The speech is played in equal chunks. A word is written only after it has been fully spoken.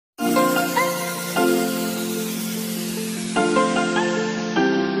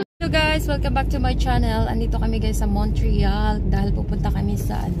guys! Welcome back to my channel. Andito kami guys sa Montreal dahil pupunta kami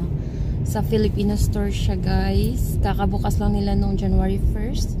sa sa Filipino store siya guys. Kakabukas lang nila nung January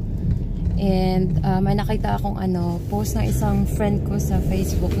 1st. And may nakita akong post ng isang friend ko sa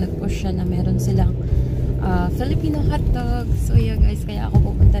Facebook. Nag-post siya na meron silang Filipino hotdog. So yeah guys, kaya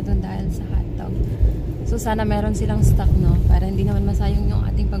ako pupunta doon dahil sa hotdog. So sana meron silang stock, no? Para hindi naman masayang yung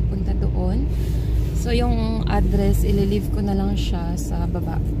ating pagpunta doon. So, yung address, ililive ko na lang siya sa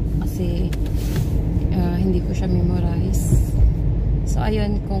baba. Kasi, hindi ko siya memorize. So,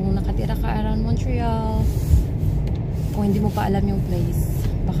 ayun, kung nakatira ka around Montreal, kung hindi mo pa alam yung place,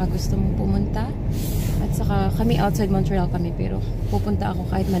 baka gusto mong pumunta. At saka, kami outside Montreal kami, pero pupunta ako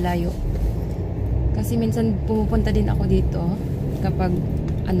kahit malayo. Kasi minsan, pumupunta din ako dito kapag,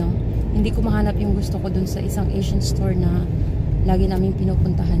 hindi ko mahanap yung gusto ko dun sa isang Asian store na lagi namin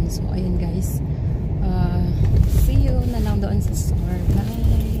pinupuntahan. So, ayun guys. See you na lang doon sa store.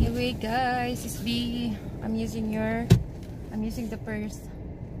 Bye. Anyway guys, it's B. I'm using the purse.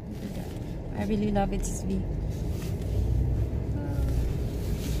 I really love it, it's B.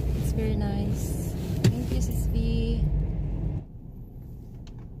 It's very nice. Thank you, Sis B.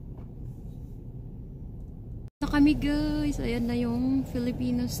 Na kami guys. Ayan na yung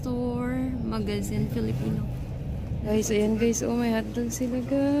Filipino store. Magazine Filipino. Guys, ayan guys. Oh, may hotdog sila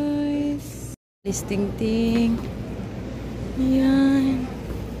guys. Listing ting. Ayan.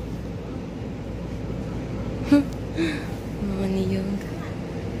 Mga niyog.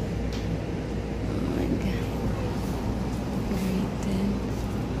 Oh my god. Great.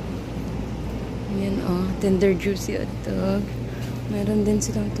 Ayan oh. Tender juicy hotdog. Meron din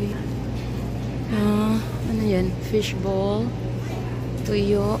silang tuyo. Ano yan? Fishball.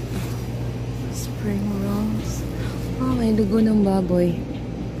 Tuyo. Spring rolls. Oh, may dugo ng baboy.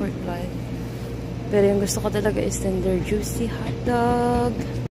 Pork pie. Pero yung gusto ko talaga is tender juicy hotdog.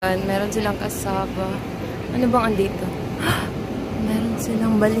 Meron silang kasaba. Ano bang andito? Meron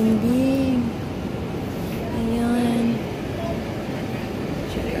silang balimbing. Ayan.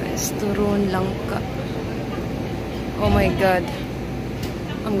 Guys, turon langka. Oh my god.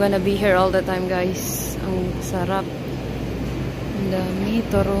 I'm gonna be here all the time guys. Ang sarap. Ang dami.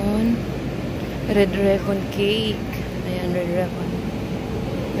 Turon. Red ribbon cake. Ayan, red ribbon.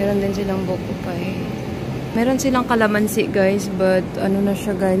 Meron din silang buko pie. Meron silang kalamansi guys, but ano na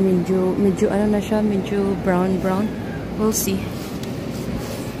siya guys, medyo brown. We'll see.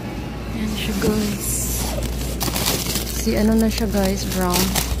 Yan siya guys. Ano na siya guys, brown.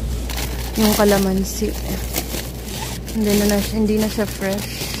 Yung kalamansi. Hindi na siya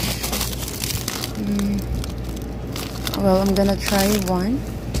fresh. Well, I'm gonna try one.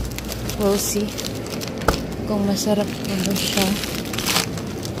 We'll see kung masarap ba siya.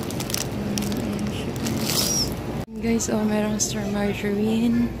 Guys, oh, merong star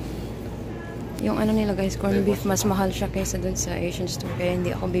margarine. Yung nila guys, corned beef, mas mahal siya kaysa dun sa Asian store. Kaya hindi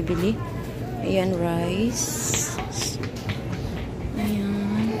ako bibili. Ayan, rice.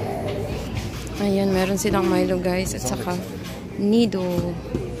 Ayan. Ayan, meron silang Milo guys. At saka, nido.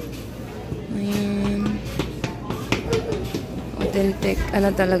 Ayan. Authentic.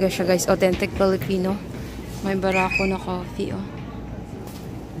 Ano talaga siya guys? Authentic Filipino. May barako na coffee, oh.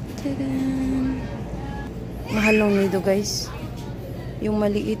 Tada! Mahal ng nido guys. Yung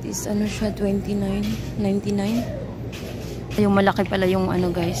maliit is siya, $29.99. Yung malaki pala yung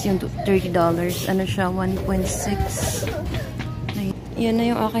guys, yung $30. Ano siya, 1.6. Yan na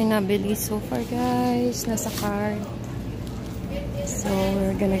yung aking nabili so far guys. Nasa cart. So,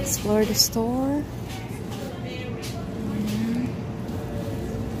 we're gonna explore the store.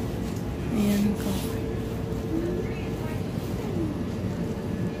 Ayan ko.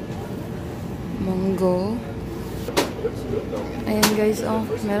 Mango. Ayan guys, oh,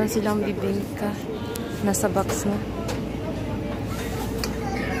 meron silang bibingka. Nasa box na.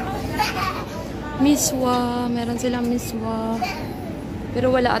 Miswa, meron silang miswa. Pero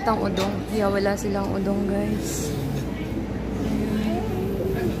wala atang udong. Yeah, wala silang udong guys.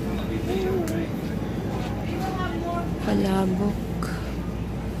 Palabok.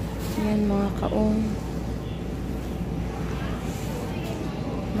 Ayan mga kaong.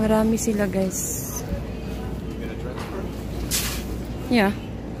 Marami sila guys. Yeah.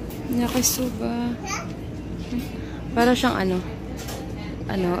 Nakisuba. Para siyang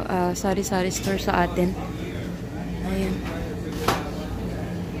sari-sari store sa atin. Ayan.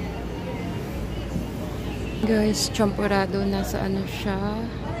 Guys, champurado nasa siya.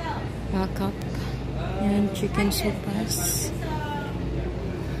 Backup. Ayan, chicken sopas.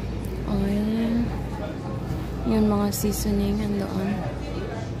 Oil. Ayan, mga seasoning andoon.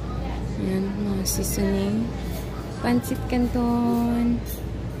 Ayan, mga seasoning. Pancit Canton.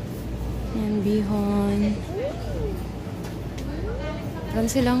 And bihon. Meron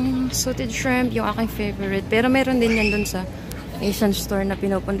silang sauteed shrimp, yung aking favorite. Pero meron din yan dun sa Asian store na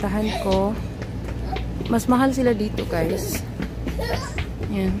pinupuntahan ko. Mas mahal sila dito, guys.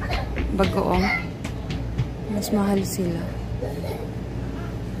 Yan. Bagoong. Mas mahal sila.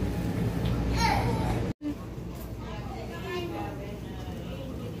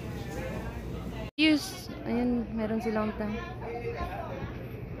 Yes. Ayun, meron silang tang.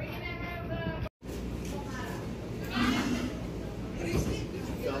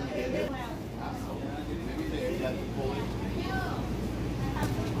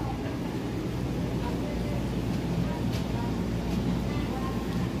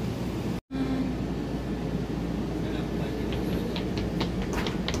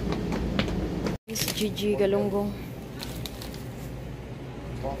 Gigi galunggong.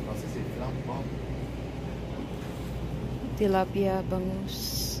 Tilapia,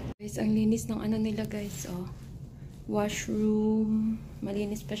 bangus. Guys, ang linis ng ano nila, guys. Oh. Washroom.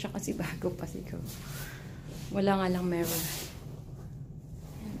 Malinis pa siya kasi bago pa siguro. Wala nga lang meron.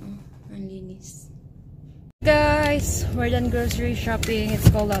 Ayan, oh. Ang linis. Guys, we're done grocery shopping. It's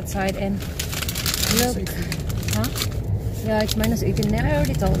cold outside and look. Huh? Yeah, it's -18 now. I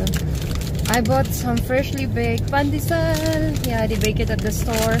already told them. I bought some freshly baked pandesal. Yeah, they bake it at the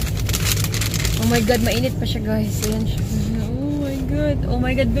store. Oh my god, mainit pa siya, guys. Ayan siya. Oh my god. Oh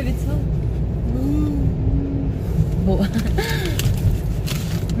my god, babe, it's hot.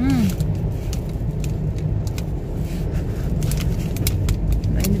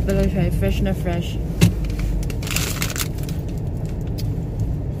 Mainit pala siya. Fresh na fresh.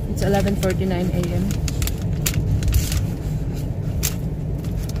 It's 11:49 a.m.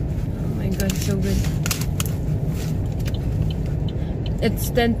 God, so good.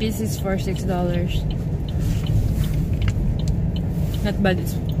 It's 10 pieces for $6. Not bad.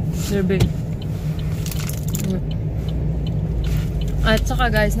 They're big. At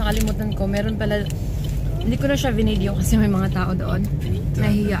saka guys, nakalimutan ko, meron pala, hindi ko na siya video kasi may mga tao doon.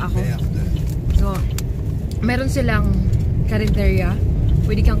 Nahiya ako. So, meron silang karinderya.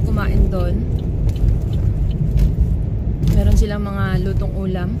 Pwede kang kumain doon. Meron silang mga lutong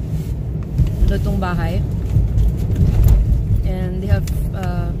ulam. Lutong bahay, and they have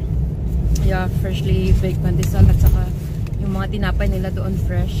yeah, freshly baked pandesal at saka yung mga tinapay nila doon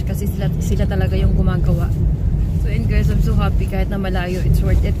fresh kasi sila talaga yung gumagawa. So and guys, I'm so happy kahit na malayo, it's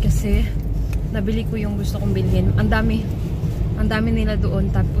worth it kasi nabili ko yung gusto kong bilhin. Ang dami nila doon,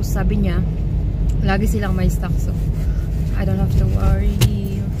 tapos sabi niya lagi silang may stock, so I don't have to worry.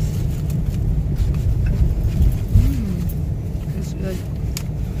 It's good.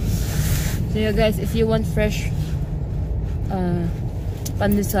 So yeah guys, if you want fresh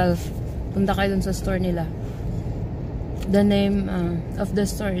pandesal, punta kayo dun sa store nila. The name of the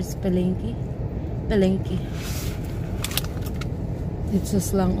store is Palenque. Palenque. It's a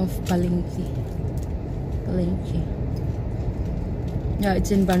slang of Palenque. Palenque. Yeah,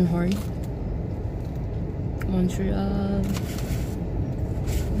 it's in Horne, Montreal.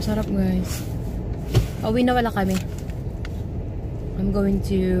 Masarap guys. Uwi na wala kami. I'm going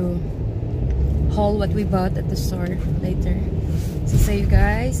to haul what we bought at the store later. So see you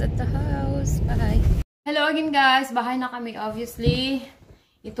guys at the house. Bye. Hello again guys. Bahay na kami obviously.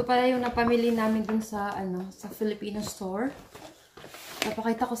 Ito pala yung napamili namin dun sa sa Filipino store.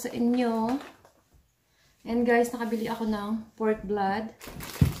 Papakita ko sa inyo. And guys, nakabili ako ng pork blood.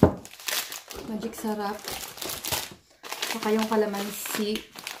 Magic sarap. Saka yung kalamansi.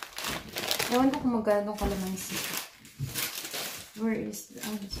 Ewan ko kung magkano yung kalamansi. Where is this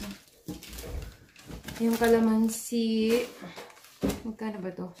one? Yung kalamansi, magkano ba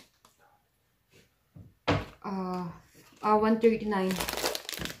to? 139.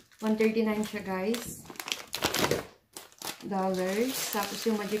 139 siya guys. Dollars. Tapos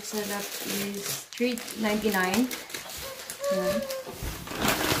yung magic syrup is $3.99.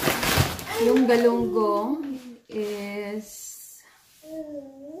 Yung galunggong is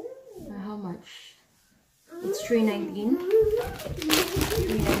how much? It's $3.19.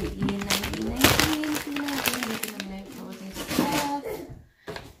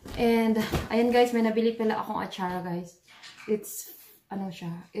 And ayan guys, may nabili pala akong atsara guys. It's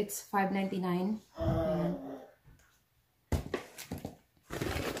it's $5.99. Ayan.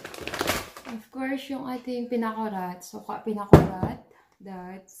 Of course, yung ating pinakurat. So, pinakurat,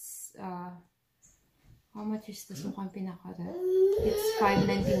 that's how much is the sukang pinakurat? It's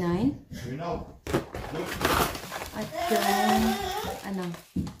 $5.99. At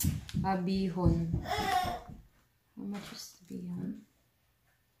yung bihon. How much is the bihon?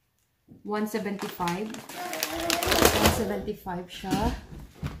 $175. $175 siya.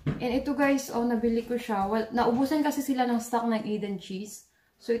 And ito guys, oh, nabili ko siya. Well, naubusan kasi sila ng stock ng Eden cheese.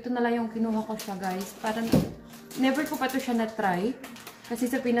 So, ito na lang yung kinuha ko siya guys. Parang, never ko pa to siya na-try. Kasi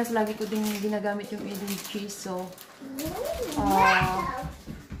sa Pinas, lagi ko din ginagamit yung Eden cheese. So,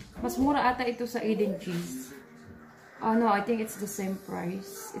 mas mura ata ito sa Eden cheese. No, I think it's the same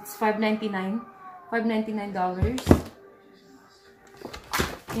price. It's $5.99. $5.99.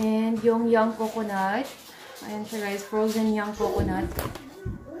 And yung young coconut. Ayan siya guys, frozen young coconut.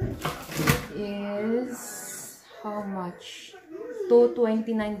 Is how much?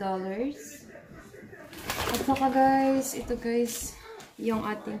 $2.29. At saka guys, ito guys, yung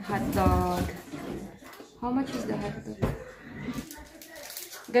ating hotdog. How much is the hotdog?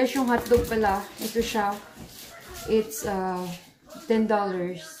 Guys, yung hotdog pala, ito siya. It's $10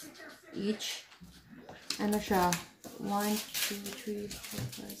 each. Ano siya? 1, 2, 3,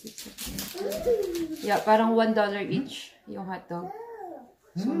 4, 5, 6, 7, 8. Yeah, parang $1 each yung hotdog.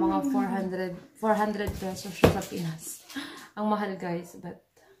 So, mga 400 pesos siya sa Pinas. Ang mahal, guys. But,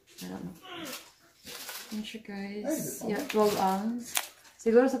 I don't know. Yan siya, guys. Yeah, 12 ounce.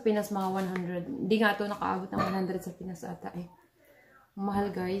 Siguro sa Pinas, mga 100. Hindi nga ito nakaabot ng 100 sa Pinas ata eh. Ang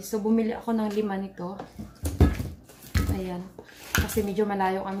mahal, guys. So, bumili ako ng 5 nito. Ayan. Kasi medyo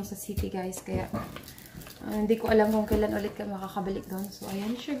malayo kami sa city, guys. Kaya, hindi ko alam kung kailan ulit kami makakabalik doon. So,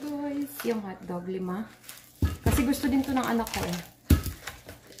 ayan siya, guys. Yung hotdog, 5. Kasi gusto din to ng anak ko eh.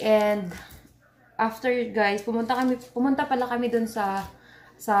 And after guys, pumunta pala kami dun sa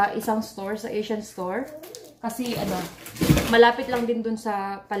isang store, sa Asian store. Kasi ano, malapit lang din dun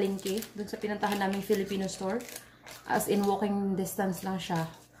sa palengke, dun sa pinuntahan naming Filipino store. As in walking distance lang siya.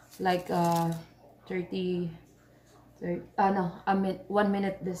 Like 1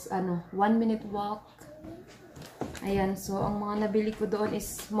 minute walk. Ayan, so ang mga nabili ko doon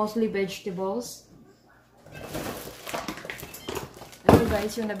is mostly vegetables.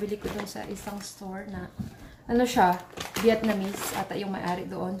 Guys, yung nabili ko dun sa isang store na ano siya, Vietnamese ata yung may-ari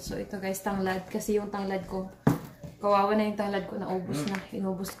doon. So ito guys, tanglad, kasi yung tanglad ko kawawa na yung tanglad ko,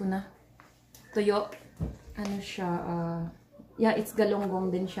 inubos ko na. Tuyo, ano siya, yeah, it's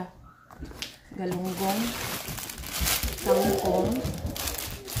galunggong din siya. Galunggong, kangkong.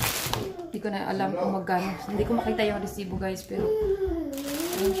 Hindi ko na alam kung magkano, hindi ko makita yung resibo guys, pero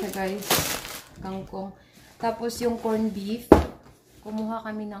ayun siya guys, kangkong. Tapos yung corned beef, kumuha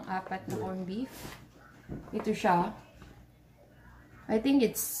kami ng 4 na corned beef. Ito siya. I think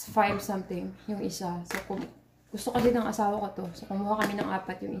it's 5 something yung isa. So, gusto kasi ng asawa ko to. So, kumuha kami ng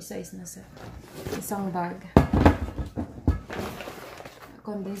 4. Yung isa is nasa isang bag.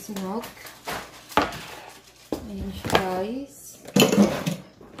 Condensed milk. Ayan siya, guys.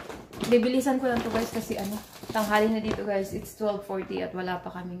 Bibilisan ko lang to guys kasi ano, tanghali na dito guys. It's 12:40 at wala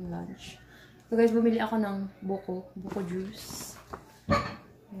pa kaming lunch. So, guys, bumili ako ng buko juice.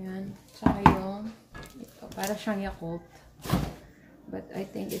 Ayan. Tsaka yung ito. Para siyang Yakult. But I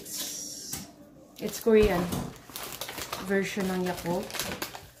think it's Korean version ng Yakult.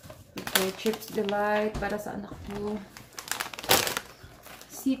 Ito, Chips Delight. Para sa anak ko.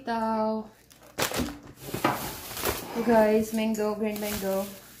 Sitaw. Ito guys, mango. Green mango.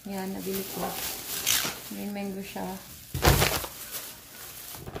 Ayan, nabili ko. Green mango siya.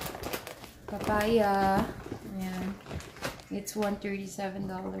 Papaya. Ayan. It's $137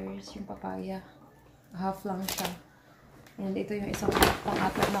 yung papaya. Half lang siya. And ito yung isang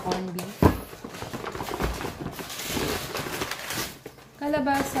pang-4 na corned beef.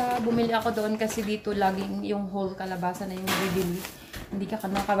 Kalabasa. Bumili ako doon kasi dito laging yung whole kalabasa na yung bibili. Hindi ka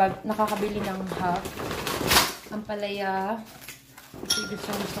nakakabili ng half. Ang palaya. Kasi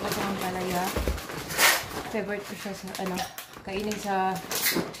gusto ko sa palaya. Favorite ko siya sa, kainin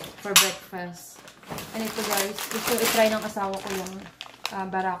for breakfast. And ito guys, gusto i-try ng asawa ko yung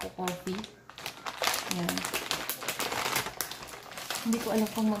Barako coffee. Yan. Hindi ko alam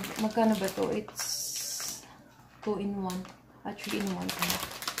kung magkano ba to. It's 2-in-1. 3-in-1.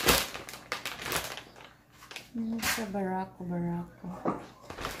 Sa Barako.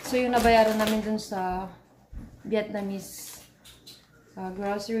 So, yung nabayaran namin dun sa Vietnamese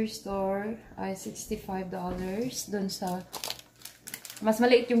grocery store ay $65. Dun sa mas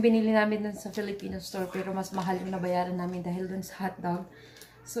maliit yung binili namin dun sa Filipino store, pero mas mahal yung nabayaran namin dahil dun sa hotdog.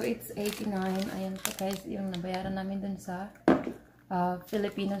 So, it's $89. Ayan po guys, yung nabayaran namin dun sa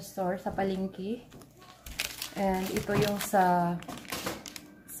Filipino store, sa palengke. And ito yung sa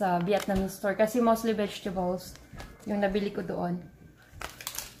Vietnamese store. Kasi mostly vegetables yung nabili ko doon.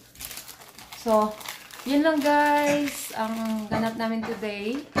 So, yun lang guys. Ang ganap namin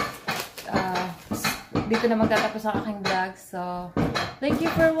today. Dito na magtatapos ang aking vlog. So, thank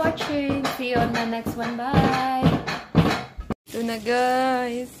you for watching. See you on the next one. Bye! Ito Ito na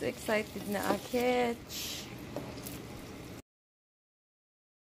guys. Excited na akit.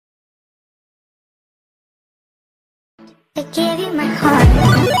 I give you my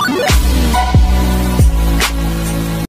heart.